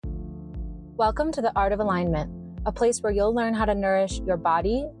Welcome to the Art of Alignment, a place where you'll learn how to nourish your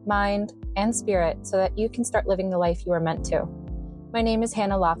body, mind, and spirit so that you can start living the life you are meant to. My name is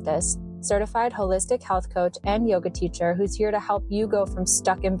Hannah Loftus, certified holistic health coach and yoga teacher who's here to help you go from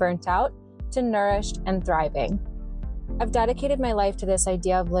stuck and burnt out to nourished and thriving. I've dedicated my life to this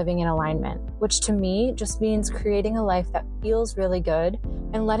idea of living in alignment, which to me just means creating a life that feels really good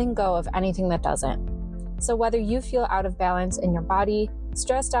and letting go of anything that doesn't. So whether you feel out of balance in your body,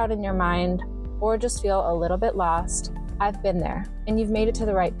 stressed out in your mind, or just feel a little bit lost, I've been there, and you've made it to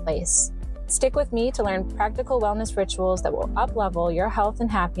the right place. Stick with me to learn practical wellness rituals that will up-level your health and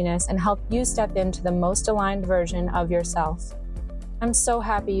happiness and help you step into the most aligned version of yourself. I'm so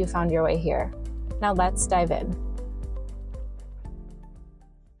happy you found your way here. Now let's dive in.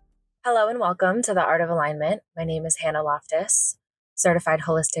 Hello and welcome to the Art of Alignment. My name is Hannah Loftus, certified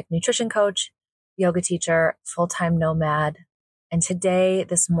holistic nutrition coach, yoga teacher, full-time nomad. And today,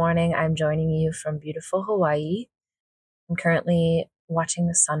 this morning, I'm joining you from beautiful Hawaii. I'm currently watching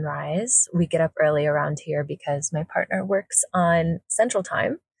the sunrise. We get up early around here because my partner works on Central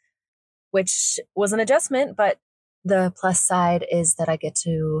Time, which was an adjustment, but the plus side is that I get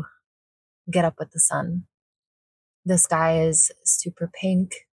to get up with the sun. The sky is super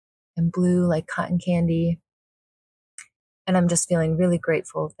pink and blue like cotton candy. And I'm just feeling really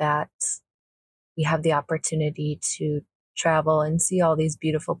grateful that we have the opportunity to travel and see all these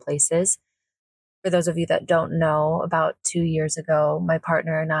beautiful places. For those of you that don't know, about 2 years ago, my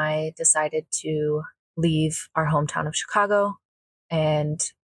partner and I decided to leave our hometown of Chicago and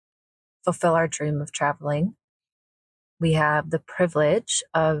fulfill our dream of traveling. We have the privilege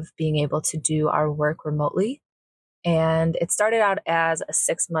of being able to do our work remotely. And it started out as a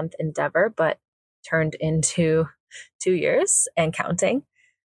 6-month endeavor, but turned into 2 years and counting.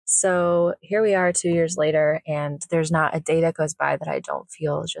 So here we are 2 years later, and there's not a day that goes by that I don't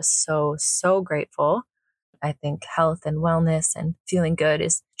feel just so grateful. I think health and wellness and feeling good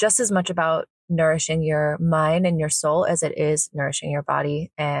is just as much about nourishing your mind and your soul as it is nourishing your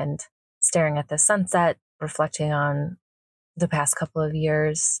body. And staring at the sunset, reflecting on the past couple of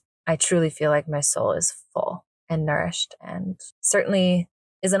years, I truly feel like my soul is full and nourished, and certainly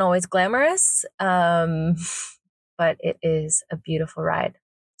isn't always glamorous, but it is a beautiful ride.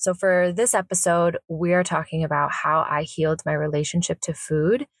 So for this episode, we're talking about how I healed my relationship to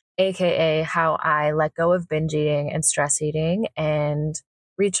food, aka how I let go of binge eating and stress eating and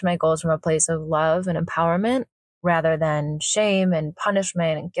reached my goals from a place of love and empowerment rather than shame and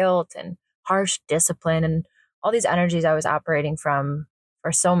punishment and guilt and harsh discipline and all these energies I was operating from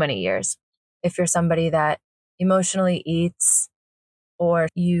for so many years. If you're somebody that emotionally eats, or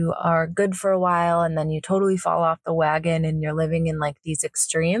you are good for a while and then you totally fall off the wagon and you're living in like these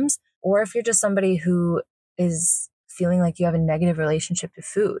extremes, or if you're just somebody who is feeling like you have a negative relationship to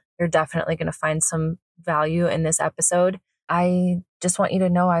food, you're definitely going to find some value in this episode. I just want you to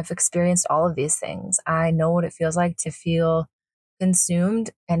know I've experienced all of these things. I know what it feels like to feel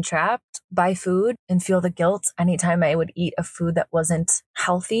consumed and trapped by food and feel the guilt anytime I would eat a food that wasn't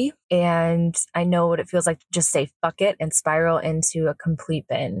healthy. And I know what it feels like to just say fuck it and spiral into a complete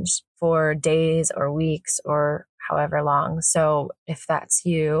binge for days or weeks or however long. So if that's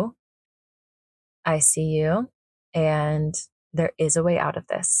you, I see you, and there is a way out of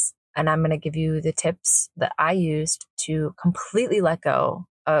this. And I'm going to give you the tips that I used to completely let go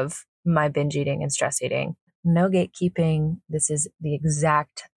of my binge eating and stress eating. No gatekeeping. This is the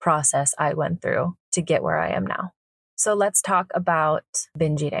exact process I went through to get where I am now. So let's talk about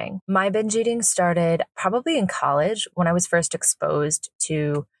binge eating. My binge eating started probably in college when I was first exposed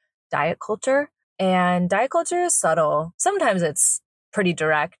to diet culture. And diet culture is subtle. Sometimes it's pretty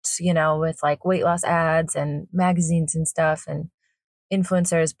direct, with like weight loss ads and magazines and stuff and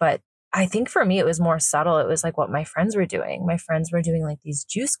influencers. But I think for me, it was more subtle. It was like what my friends were doing. My friends were doing like these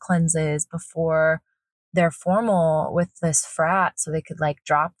juice cleanses before they're formal with this frat so they could like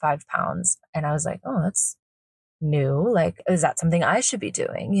drop 5 pounds. And I was like, oh, that's new. Like, is that something I should be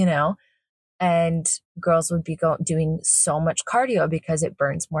doing, And girls would be doing so much cardio because it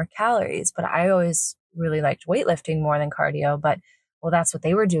burns more calories. But I always really liked weightlifting more than cardio. But well, that's what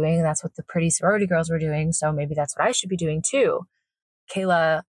they were doing. That's what the pretty sorority girls were doing. So maybe that's what I should be doing too.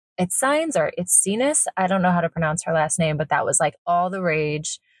 Kayla Itsinas, I don't know how to pronounce her last name, but that was like all the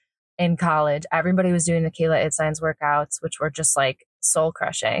rage in college. Everybody was doing the Kayla Itsinas workouts, which were just like soul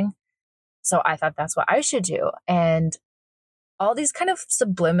crushing. So I thought that's what I should do. And all these kind of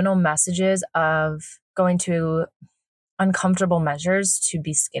subliminal messages of going to uncomfortable measures to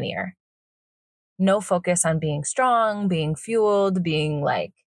be skinnier. No focus on being strong, being fueled, being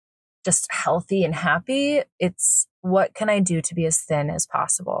like just healthy and happy. It's what can I do to be as thin as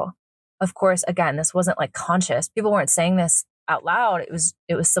possible? of course, again, this wasn't like conscious. People weren't saying this out loud. It was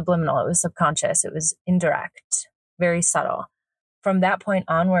subliminal. It was subconscious. It was indirect, very subtle. From that point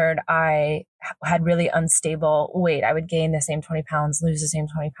onward, I had really unstable weight. I would gain the same 20 pounds, lose the same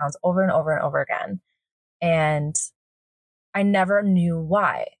 20 pounds over and over and over again. And I never knew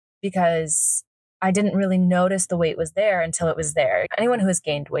why, because I didn't really notice the weight was there until it was there. Anyone who has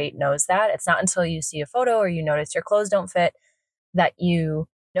gained weight knows that. It's not until you see a photo or you notice your clothes don't fit that you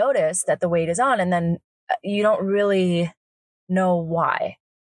notice that the weight is on, and then you don't really know why.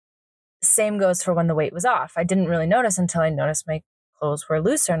 Same goes for when the weight was off. I didn't really notice until I noticed my clothes were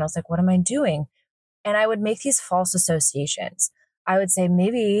looser, and I was like, what am I doing? And I would make these false associations. I would say,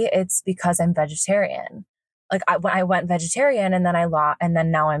 maybe it's because I'm vegetarian. Like when I went vegetarian and then I lost, and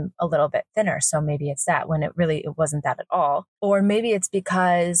then now I'm a little bit thinner. So maybe it's that, when it wasn't that at all. Or maybe it's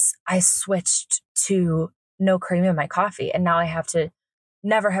because I switched to no cream in my coffee and now I have to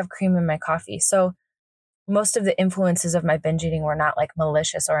never have cream in my coffee. So most of the influences of my binge eating were not like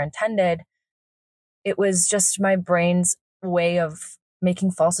malicious or intended. It was just my brain's way of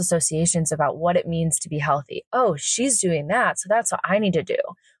making false associations about what it means to be healthy. Oh, she's doing that, so that's what I need to do.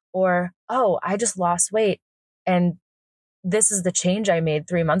 Or, oh, I just lost weight and this is the change I made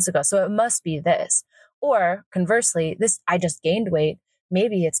 3 months ago, so it must be this. Or conversely, I just gained weight.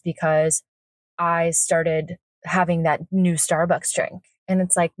 Maybe it's because I started having that new Starbucks drink. And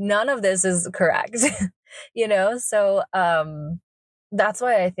it's like, none of this is correct, So that's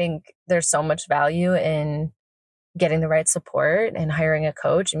why I think there's so much value in getting the right support and hiring a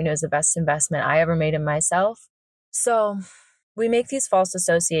coach. I mean, it was the best investment I ever made in myself. So we make these false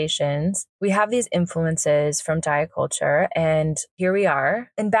associations. We have these influences from diet culture, and here we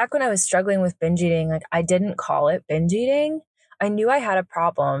are. And back when I was struggling with binge eating, like I didn't call it binge eating. I knew I had a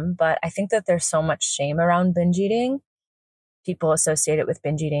problem, but I think that there's so much shame around binge eating. People associate it with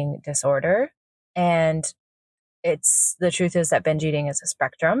binge eating disorder. And the truth is that binge eating is a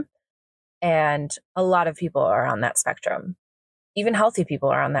spectrum. And a lot of people are on that spectrum. Even healthy people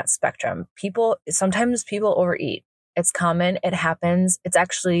are on that spectrum. Sometimes people overeat. It's common. It happens. It's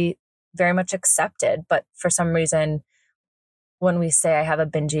actually very much accepted. But for some reason, when we say I have a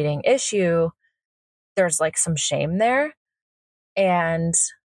binge eating issue, there's like some shame there. And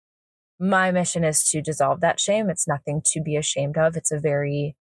my mission is to dissolve that shame. It's nothing to be ashamed of. It's a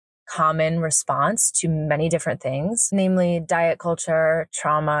very common response to many different things, namely diet culture,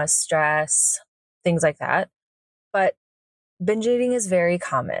 trauma, stress, things like that. But binge eating is very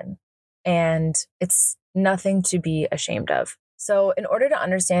common and it's nothing to be ashamed of. So in order to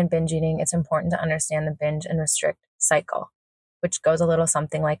understand binge eating, it's important to understand the binge and restrict cycle, which goes a little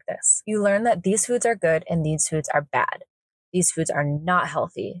something like this. You learn that these foods are good and these foods are bad. These foods are not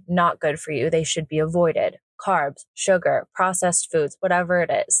healthy, not good for you. They should be avoided. Carbs, sugar, processed foods, whatever it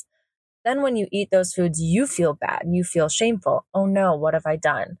is. Then when you eat those foods, you feel bad. You feel shameful. Oh no, what have I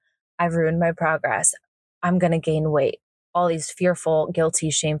done? I've ruined my progress. I'm going to gain weight. All these fearful, guilty,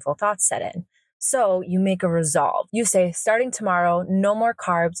 shameful thoughts set in. So you make a resolve. You say, starting tomorrow, no more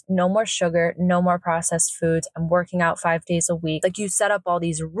carbs, no more sugar, no more processed foods. I'm working out 5 days a week. Like you set up all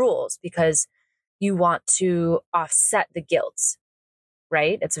these rules because you want to offset the guilt,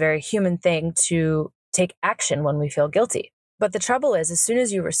 right? It's a very human thing to take action when we feel guilty. But the trouble is, as soon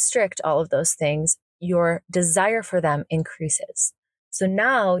as you restrict all of those things, your desire for them increases. So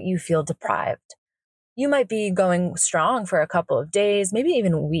now you feel deprived. You might be going strong for a couple of days, maybe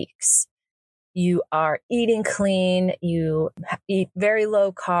even weeks. You are eating clean, you eat very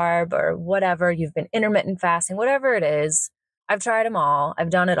low carb or whatever, you've been intermittent fasting, whatever it is. I've tried them all.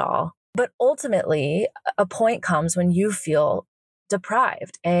 I've done it all. But ultimately, a point comes when you feel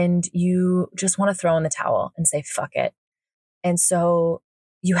deprived and you just want to throw in the towel and say, fuck it. And so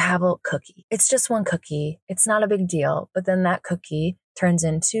you have a cookie. It's just one cookie. It's not a big deal. But then that cookie turns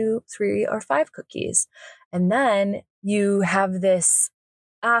into 3 or 5 cookies. And then you have this,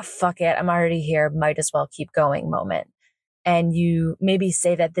 fuck it, I'm already here, might as well keep going moment. And you maybe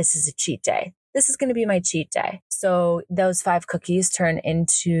say that this is a cheat day. This is going to be my cheat day. So those 5 cookies turn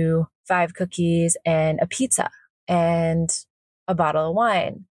into 5 cookies and a pizza and a bottle of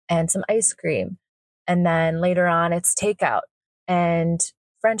wine and some ice cream. And then later on, it's takeout and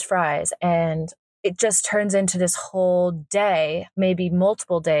French fries. And it just turns into this whole day, maybe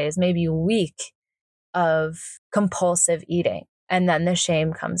multiple days, maybe a week of compulsive eating. And then the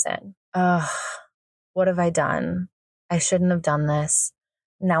shame comes in. What have I done? I shouldn't have done this.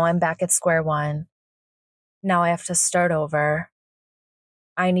 Now I'm back at square one. Now I have to start over.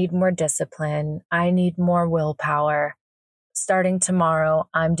 I need more discipline. I need more willpower. Starting tomorrow,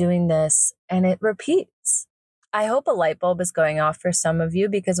 I'm doing this, and it repeats. I hope a light bulb is going off for some of you,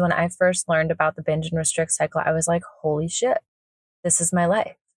 because when I first learned about the binge and restrict cycle, I was like, holy shit, this is my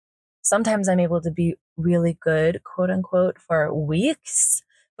life. Sometimes I'm able to be really good, quote unquote, for weeks,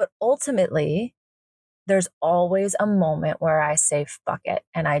 but ultimately there's always a moment where I say, fuck it,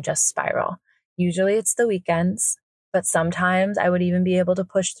 and I just spiral. Usually it's the weekends, but sometimes I would even be able to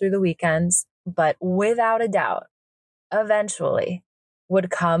push through the weekends. But without a doubt, eventually would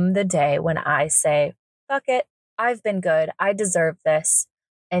come the day when I say, fuck it, I've been good, I deserve this,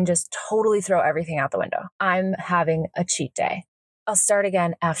 and just totally throw everything out the window. I'm having a cheat day. I'll start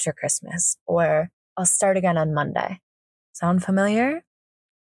again after Christmas, or I'll start again on Monday. Sound familiar?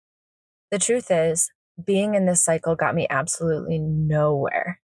 The truth is, being in this cycle got me absolutely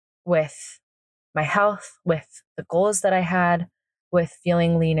nowhere with my health, with the goals that I had, with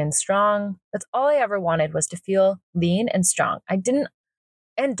feeling lean and strong. That's all I ever wanted, was to feel lean and strong. I didn't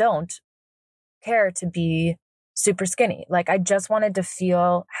and don't care to be super skinny. Like, I just wanted to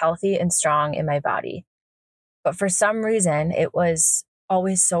feel healthy and strong in my body. But for some reason, it was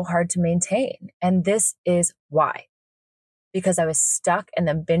always so hard to maintain. And this is why. Because I was stuck in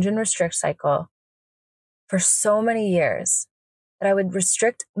the binge and restrict cycle for so many years that I would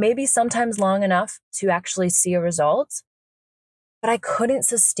restrict maybe sometimes long enough to actually see a result, but I couldn't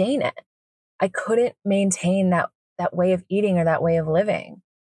sustain it. I couldn't maintain that way of eating or that way of living.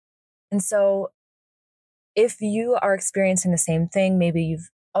 And so if you are experiencing the same thing, maybe you've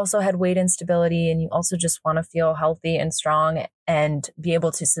also had weight instability and you also just want to feel healthy and strong and be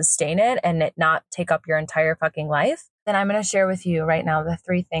able to sustain it and it not take up your entire fucking life, then I'm going to share with you right now the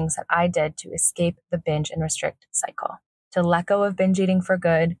 3 things that I did to escape the binge and restrict cycle, to let go of binge eating for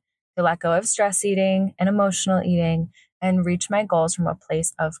good, to let go of stress eating and emotional eating, and reach my goals from a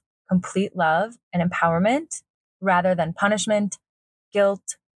place of complete love and empowerment rather than punishment,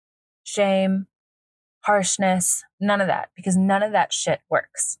 guilt, shame, harshness, none of that, because none of that shit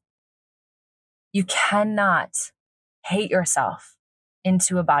works. You cannot hate yourself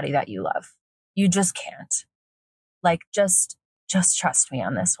into a body that you love. You just can't. Like, just trust me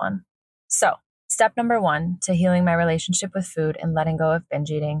on this one. So, step number 1 to healing my relationship with food and letting go of binge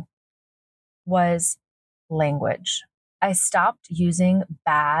eating was language. I stopped using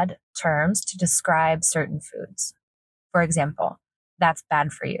bad terms to describe certain foods. For example, that's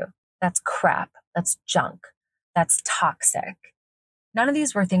bad for you. That's crap. That's junk. That's toxic. None of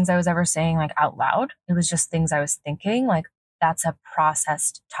these were things I was ever saying like out loud. It was just things I was thinking, like, that's a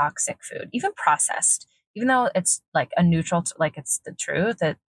processed toxic food. Even processed, even though it's like a neutral, like it's the truth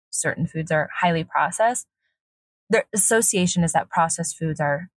that certain foods are highly processed, their association is that processed foods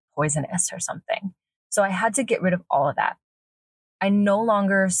are poisonous or something. So I had to get rid of all of that. I no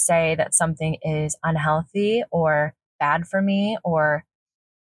longer say that something is unhealthy or bad for me or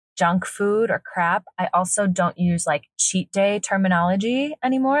junk food or crap. I also don't use like cheat day terminology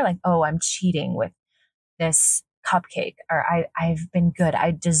anymore. Like, oh, I'm cheating with this cupcake, or I've been good,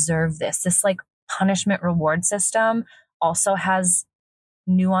 I deserve this. This like punishment reward system also has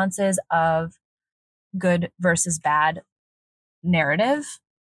nuances of good versus bad narrative.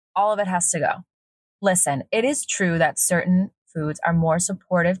 All of it has to go. Listen, it is true that certain foods are more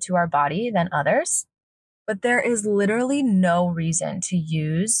supportive to our body than others, but there is literally no reason to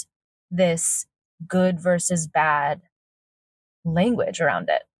use this good versus bad language around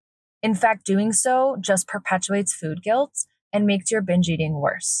it. In fact, doing so just perpetuates food guilt and makes your binge eating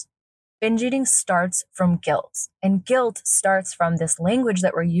worse. Binge eating starts from guilt, and guilt starts from this language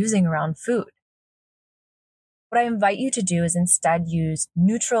that we're using around food. What I invite you to do is instead use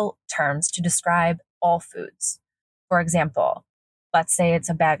neutral terms to describe all foods. For example, let's say it's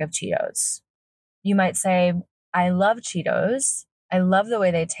a bag of Cheetos. You might say, I love Cheetos. I love the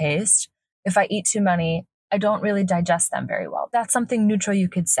way they taste. If I eat too many, I don't really digest them very well. That's something neutral you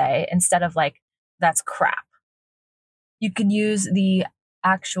could say instead of like, that's crap. You could use the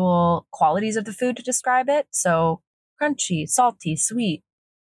actual qualities of the food to describe it. So crunchy, salty, sweet,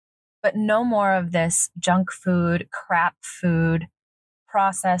 but no more of this junk food, crap food,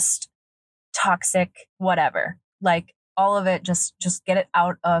 processed, toxic, whatever. Like all of it, just get it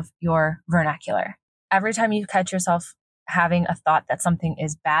out of your vernacular. Every time you catch yourself having a thought that something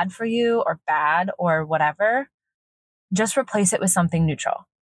is bad for you or bad or whatever, just replace it with something neutral.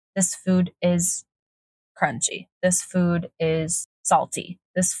 This food is crunchy. This food is salty.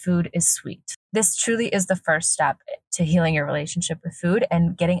 This food is sweet. This truly is the first step to healing your relationship with food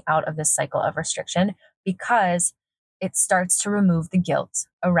and getting out of this cycle of restriction, because it starts to remove the guilt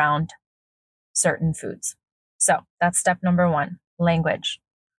around certain foods. So that's step number 1, language.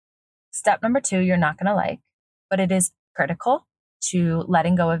 Step number 2, you're not going to like, but it is critical to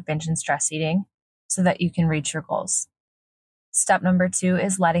letting go of binge and stress eating. so that you can reach your goals. Step number 2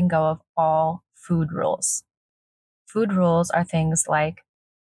 is letting go of all food rules. Food rules are things like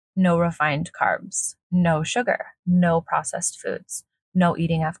no refined carbs, no sugar, no processed foods, no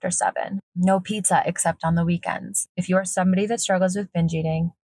eating after 7, no pizza except on the weekends. If you are somebody that struggles with binge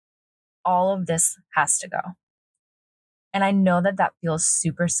eating, all of this has to go. And I know that that feels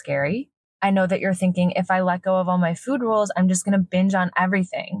super scary. I know that you're thinking, if I let go of all my food rules, I'm just going to binge on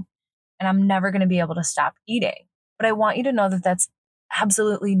everything and I'm never going to be able to stop eating. But I want you to know that that's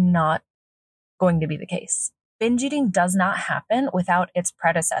absolutely not going to be the case. Binge eating does not happen without its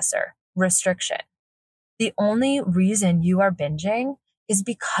predecessor, restriction. The only reason you are binging is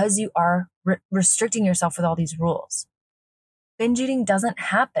because you are restricting yourself with all these rules. Binge eating doesn't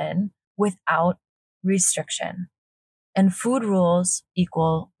happen without restriction. And food rules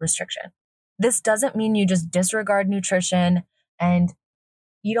equal restriction. This doesn't mean you just disregard nutrition and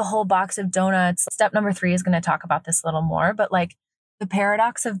eat a whole box of donuts. Step number 3 is going to talk about this a little more, but like the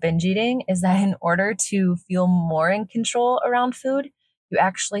paradox of binge eating is that in order to feel more in control around food, you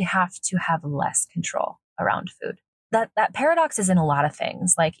actually have to have less control around food. That paradox is in a lot of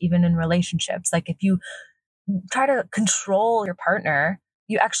things, like even in relationships. Like if you try to control your partner,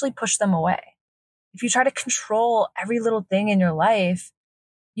 you actually push them away. If you try to control every little thing in your life,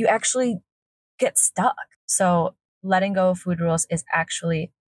 you actually get stuck. So letting go of food rules is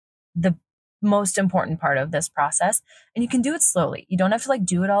actually the most important part of this process. And you can do it slowly. You don't have to like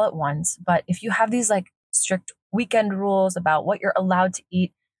do it all at once. But if you have these like strict weekend rules about what you're allowed to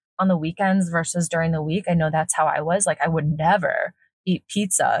eat on the weekends versus during the week, I know that's how I was. Like I would never eat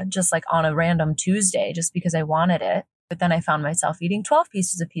pizza just like on a random Tuesday just because I wanted it. But then I found myself eating 12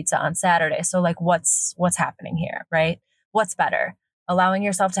 pieces of pizza on Saturday. So like what's happening here, right? What's better? Allowing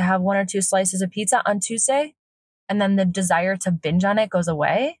yourself to have 1 or 2 slices of pizza on Tuesday and then the desire to binge on it goes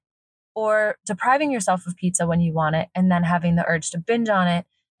away? Or depriving yourself of pizza when you want it and then having the urge to binge on it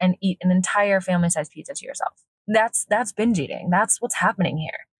and eat an entire family-sized pizza to yourself. That's binge eating. That's what's happening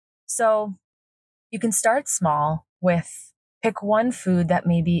here. So you can start small with pick one food that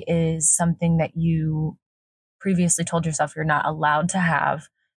maybe is something that you previously told yourself you're not allowed to have.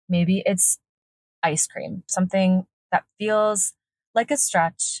 Maybe it's ice cream, something that feels like a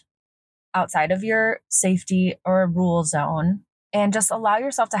stretch outside of your safety or rule zone, and just allow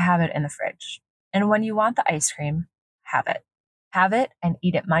yourself to have it in the fridge. And when you want the ice cream, have it. Have it and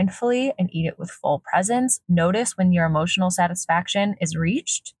eat it mindfully and eat it with full presence. Notice when your emotional satisfaction is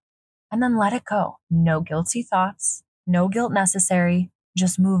reached and then let it go. No guilty thoughts, no guilt necessary.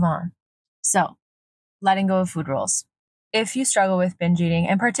 Just move on. So, letting go of food rules. If you struggle with binge eating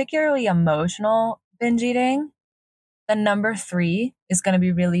and particularly emotional binge eating, then number 3 is going to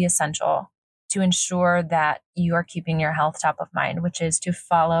be really essential to ensure that you are keeping your health top of mind, which is to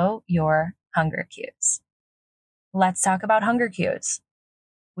follow your hunger cues. Let's talk about hunger cues.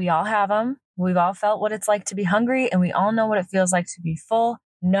 We all have them. We've all felt what it's like to be hungry, and we all know what it feels like to be full.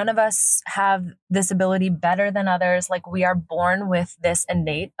 None of us have this ability better than others. Like we are born with this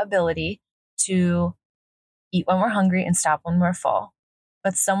innate ability to eat when we're hungry and stop when we're full.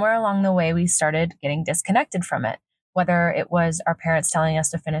 But somewhere along the way, we started getting disconnected from it. Whether it was our parents telling us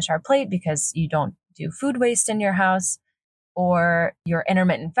to finish our plate because you don't do food waste in your house, or you're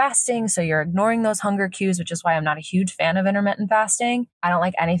intermittent fasting, so you're ignoring those hunger cues, which is why I'm not a huge fan of intermittent fasting. I don't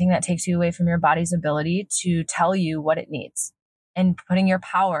like anything that takes you away from your body's ability to tell you what it needs and putting your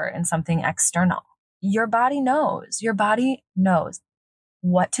power in something external. Your body knows. Your body knows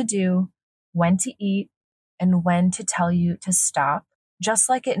what to do, when to eat, and when to tell you to stop, just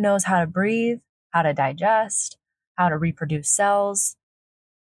like it knows how to breathe, how to digest, how to reproduce cells.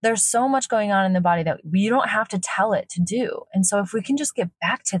 There's so much going on in the body that we don't have to tell it to do. And so if we can just get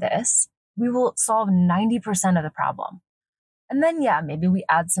back to this, we will solve 90% of the problem. And then, maybe we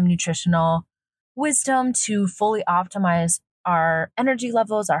add some nutritional wisdom to fully optimize our energy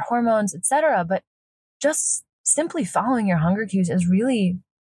levels, our hormones, etc. But just simply following your hunger cues is really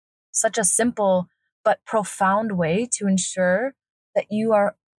such a simple but profound way to ensure that you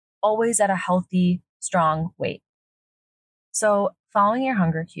are always at a healthy, strong weight. So following your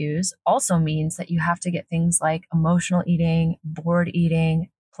hunger cues also means that you have to get things like emotional eating, bored eating,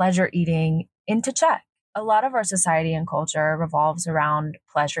 pleasure eating into check. A lot of our society and culture revolves around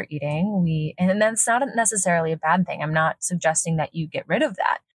pleasure eating. And that's not necessarily a bad thing. I'm not suggesting that you get rid of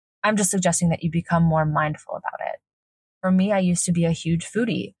that. I'm just suggesting that you become more mindful about it. For me, I used to be a huge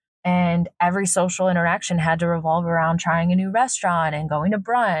foodie, and every social interaction had to revolve around trying a new restaurant and going to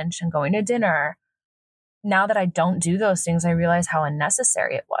brunch and going to dinner. Now that I don't do those things, I realize how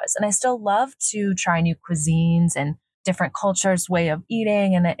unnecessary it was. And I still love to try new cuisines and different cultures' way of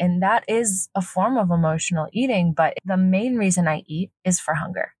eating. And that is a form of emotional eating. But the main reason I eat is for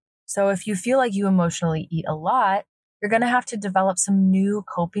hunger. So if you feel like you emotionally eat a lot, you're going to have to develop some new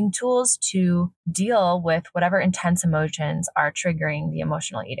coping tools to deal with whatever intense emotions are triggering the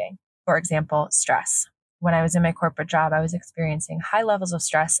emotional eating. For example, stress. When I was in my corporate job, I was experiencing high levels of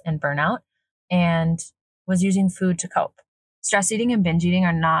stress and burnout and was using food to cope. Stress eating and binge eating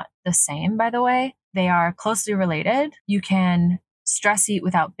are not the same, by the way. They are closely related. You can stress eat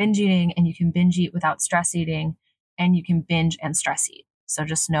without binge eating, and you can binge eat without stress eating, and you can binge and stress eat. So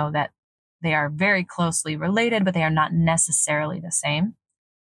just know that they are very closely related, but they are not necessarily the same.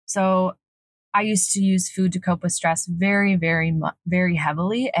 So I used to use food to cope with stress very, very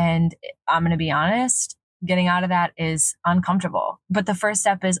heavily. And I'm going to be honest, getting out of that is uncomfortable. But the first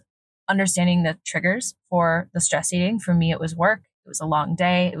step is understanding the triggers for the stress eating. For me, it was work. It was a long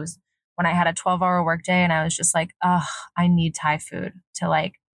day. It was when I had a 12-hour work day and I was just like, I need Thai food to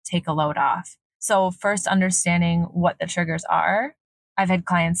like take a load off. So first understanding what the triggers are. I've had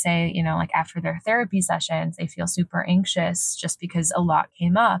clients say, like after their therapy sessions, they feel super anxious just because a lot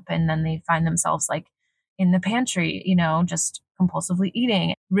came up. And then they find themselves like in the pantry, just compulsively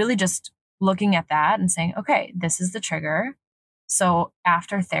eating, really just looking at that and saying, okay, this is the trigger. So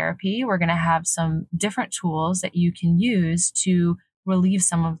after therapy, we're going to have some different tools that you can use to relieve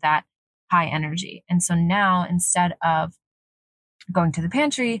some of that high energy. And so now instead of going to the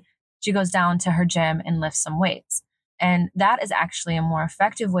pantry, she goes down to her gym and lifts some weights. And that is actually a more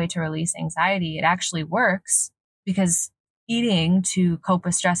effective way to release anxiety. It actually works because eating to cope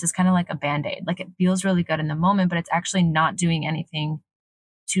with stress is kind of like a Band-Aid. Like it feels really good in the moment, but it's actually not doing anything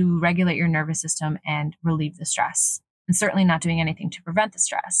to regulate your nervous system and relieve the stress. And certainly not doing anything to prevent the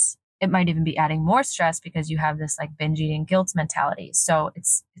stress. It might even be adding more stress because you have this like binge eating guilt mentality. So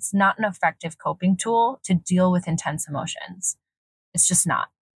it's not an effective coping tool to deal with intense emotions. It's just not.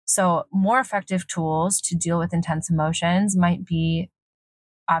 So more effective tools to deal with intense emotions might be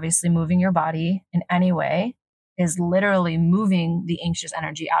obviously moving your body in any way, is literally moving the anxious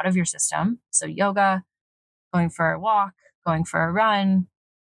energy out of your system. So yoga, going for a walk, going for a run,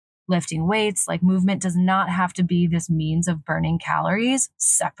 lifting weights. Like movement does not have to be this means of burning calories.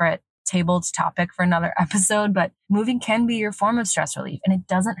 Separate tabled topic for another episode, but moving can be your form of stress relief. And it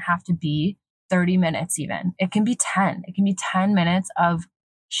doesn't have to be 30 minutes even. It can be 10. It can be 10 minutes of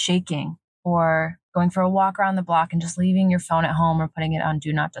shaking or going for a walk around the block and just leaving your phone at home or putting it on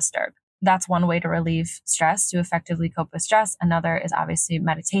do not disturb. That's one way to relieve stress, to effectively cope with stress. Another is obviously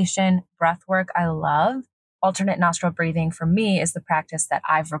meditation, breath work. I love alternate nostril breathing. For me is the practice that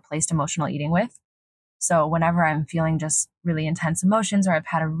I've replaced emotional eating with. So whenever I'm feeling just really intense emotions or I've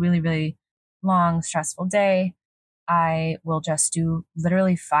had a really, really long, stressful day, I will just do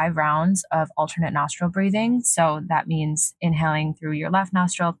literally 5 rounds of alternate nostril breathing. So that means inhaling through your left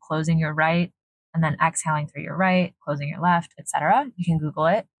nostril, closing your right, and then exhaling through your right, closing your left, etc. You can Google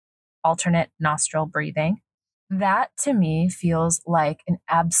it, alternate nostril breathing. That to me feels like an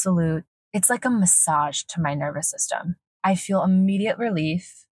absolute, it's like a massage to my nervous system. I feel immediate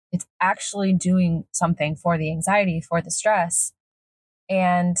relief. It's actually doing something for the anxiety, for the stress.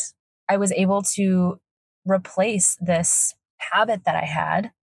 And I was able to replace this habit that I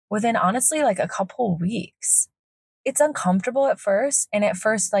had within honestly like a couple weeks. It's uncomfortable at first. And at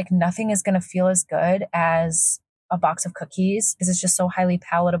first, like nothing is going to feel as good as a box of cookies because it's just so highly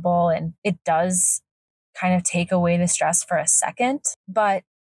palatable. And it does kind of take away the stress for a second. But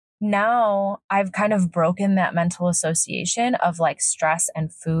now I've kind of broken that mental association of like stress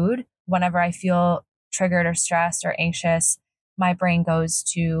and food. Whenever I feel triggered or stressed or anxious, my brain goes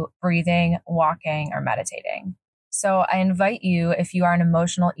to breathing, walking, or meditating. So I invite you, if you are an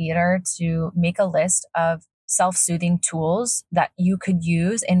emotional eater, to make a list of self-soothing tools that you could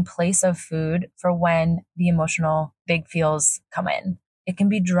use in place of food for when the emotional big feels come in. It can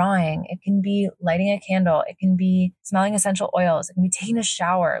be drawing. It can be lighting a candle. It can be smelling essential oils. It can be taking a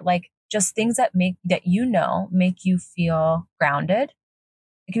shower, like just things that make you feel grounded.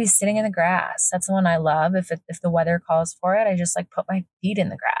 It can be sitting in the grass. That's the one I love. If the weather calls for it, I just like put my feet in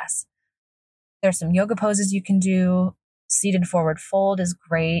the grass. There's some yoga poses you can do. Seated forward fold is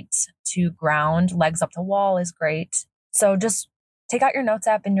great to ground. Legs up the wall is great. So just take out your notes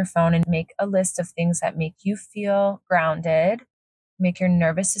app in your phone and make a list of things that make you feel grounded, make your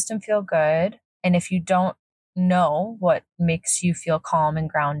nervous system feel good. And if you don't know what makes you feel calm and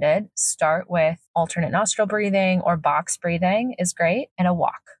grounded, start with alternate nostril breathing or box breathing is great, and a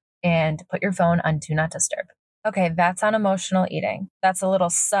walk, and put your phone on do not disturb. Okay, that's on emotional eating. That's a little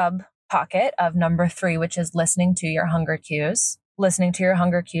sub pocket of number 3, which is listening to your hunger cues. Listening to your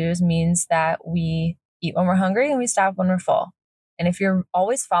hunger cues means that we eat when we're hungry and we stop when we're full. And if you're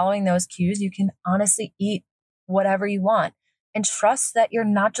always following those cues, you can honestly eat whatever you want and trust that you're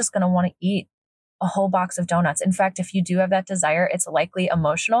not just going to want to eat a whole box of donuts. In fact, if you do have that desire, it's likely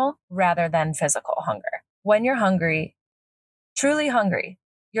emotional rather than physical hunger. When you're hungry, truly hungry,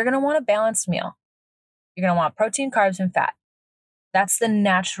 you're going to want a balanced meal. You're going to want protein, carbs, and fat. That's the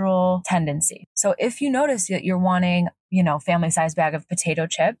natural tendency. So if you notice that you're wanting, family-sized bag of potato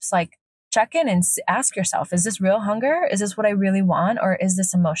chips, like check in and ask yourself, is this real hunger? Is this what I really want? Or is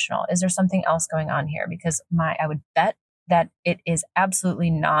this emotional? Is there something else going on here? Because I would bet that it is absolutely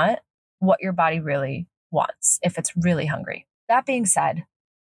not what your body really wants if it's really hungry. That being said,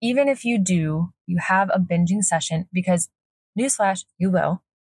 even if you have a binging session, because newsflash, you will.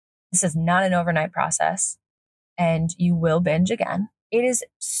 This is not an overnight process and you will binge again. It is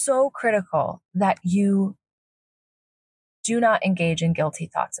so critical that you do not engage in guilty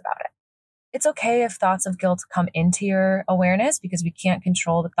thoughts about it. It's okay if thoughts of guilt come into your awareness because we can't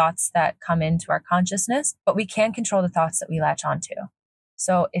control the thoughts that come into our consciousness, but we can control the thoughts that we latch onto.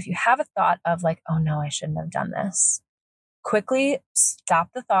 So if you have a thought of like, oh no, I shouldn't have done this, quickly stop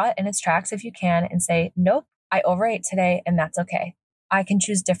the thought in its tracks if you can and say, nope, I overate today and that's okay. I can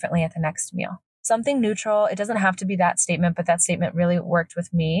choose differently at the next meal. Something neutral. It doesn't have to be that statement, but that statement really worked for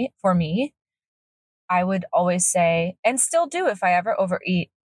me. I would always say, and still do if I ever overeat,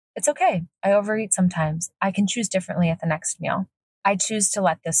 it's okay. I overeat sometimes. I can choose differently at the next meal. I choose to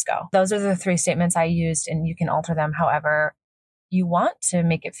let this go. Those are the 3 statements I used, and you can alter them however you want to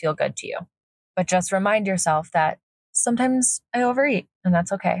make it feel good to you. But just remind yourself that sometimes I overeat and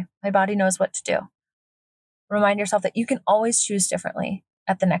that's okay. My body knows what to do. Remind yourself that you can always choose differently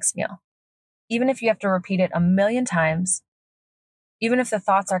at the next meal. Even if you have to repeat it 1,000,000 times, even if the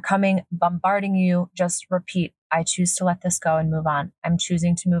thoughts are coming, bombarding you, just repeat, I choose to let this go and move on. I'm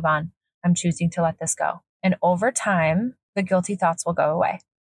choosing to move on. I'm choosing to let this go. And over time, the guilty thoughts will go away.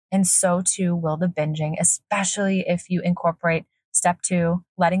 And so too will the binging, especially if you incorporate step 2,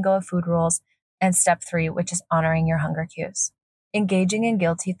 letting go of food rules, and step 3, which is honoring your hunger cues. Engaging in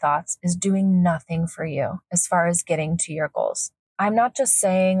guilty thoughts is doing nothing for you as far as getting to your goals. I'm not just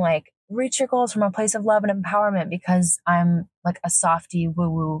saying like, reach your goals from a place of love and empowerment because I'm like a softy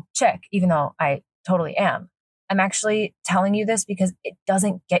woo-woo chick, even though I totally am. I'm actually telling you this because it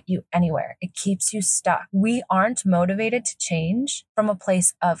doesn't get you anywhere. It keeps you stuck. We aren't motivated to change from a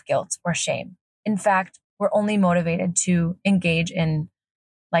place of guilt or shame. In fact, we're only motivated to engage in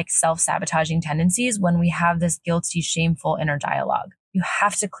like self-sabotaging tendencies when we have this guilty, shameful inner dialogue. You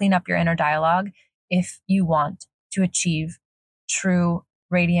have to clean up your inner dialogue if you want to achieve true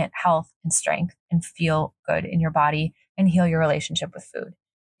radiant health and strength and feel good in your body and heal your relationship with food.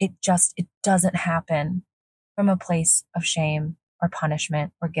 It doesn't happen from a place of shame or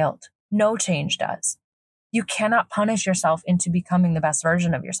punishment or guilt. No change does. You cannot punish yourself into becoming the best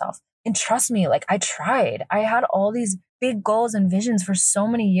version of yourself. And trust me, like I tried. I had all these big goals and visions for so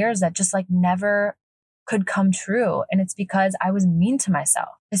many years that just like never could come true. And it's because I was mean to myself.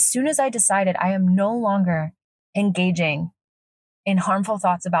 As soon as I decided I am no longer engaging in harmful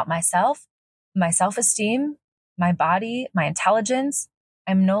thoughts about myself, my self-esteem, my body, my intelligence,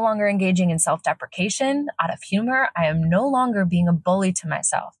 I'm no longer engaging in self-deprecation out of humor. I am no longer being a bully to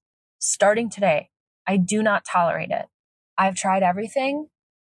myself. Starting today, I do not tolerate it. I've tried everything.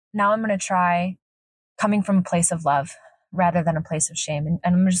 Now I'm going to try coming from a place of love rather than a place of shame. And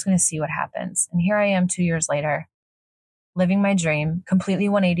I'm just going to see what happens. And here I am 2 years later, living my dream, completely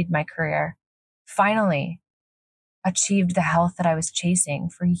 180'd my career, finally achieved the health that I was chasing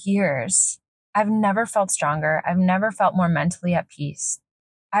for years. I've never felt stronger. I've never felt more mentally at peace.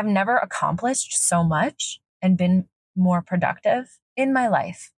 I've never accomplished so much and been more productive in my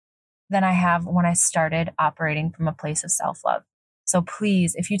life than I have when I started operating from a place of self-love. So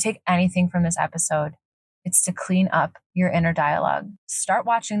please, if you take anything from this episode, it's to clean up your inner dialogue. Start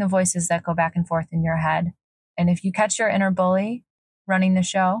watching the voices that go back and forth in your head. And if you catch your inner bully running the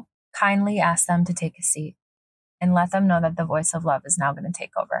show, kindly ask them to take a seat and let them know that the voice of love is now going to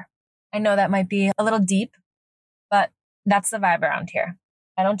take over. I know that might be a little deep, but that's the vibe around here.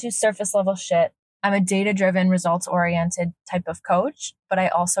 I don't do surface level shit. I'm a data-driven, results-oriented type of coach, but I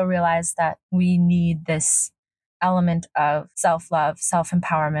also realize that we need this element of self-love,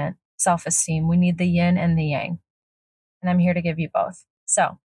 self-empowerment, self-esteem. We need the yin and the yang. And I'm here to give you both.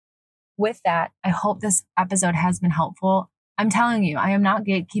 So with that, I hope this episode has been helpful. I'm telling you, I am not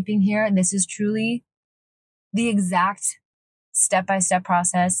gatekeeping here. This is truly the exact step-by-step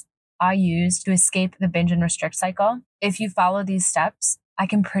process I use to escape the binge and restrict cycle. If you follow these steps, I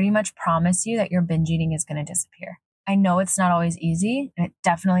can pretty much promise you that your binge eating is going to disappear. I know it's not always easy, and it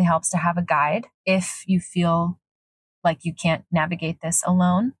definitely helps to have a guide if you feel like you can't navigate this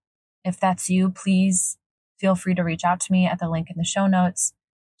alone. If that's you, please feel free to reach out to me at the link in the show notes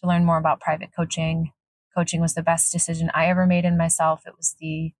to learn more about private coaching. Coaching was the best decision I ever made in myself. It was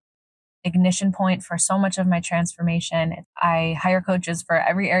the ignition point for so much of my transformation. I hire coaches for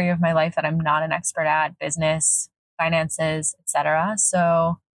every area of my life that I'm not an expert at: business, finances, etc.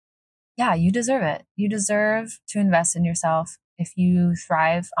 So yeah, you deserve it. You deserve to invest in yourself. If you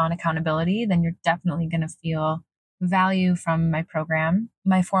thrive on accountability, then you're definitely going to feel value from my program.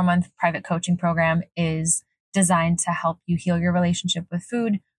 My 4-month private coaching program is designed to help you heal your relationship with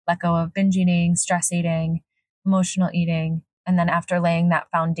food, let go of binge eating, stress eating, emotional eating. And then after laying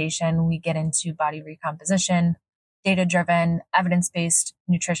that foundation, we get into body recomposition, data-driven, evidence-based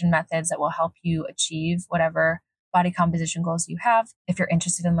nutrition methods that will help you achieve whatever body composition goals you have. If you're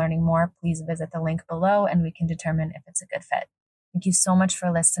interested in learning more, please visit the link below and we can determine if it's a good fit. Thank you so much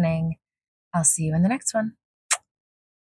for listening. I'll see you in the next one.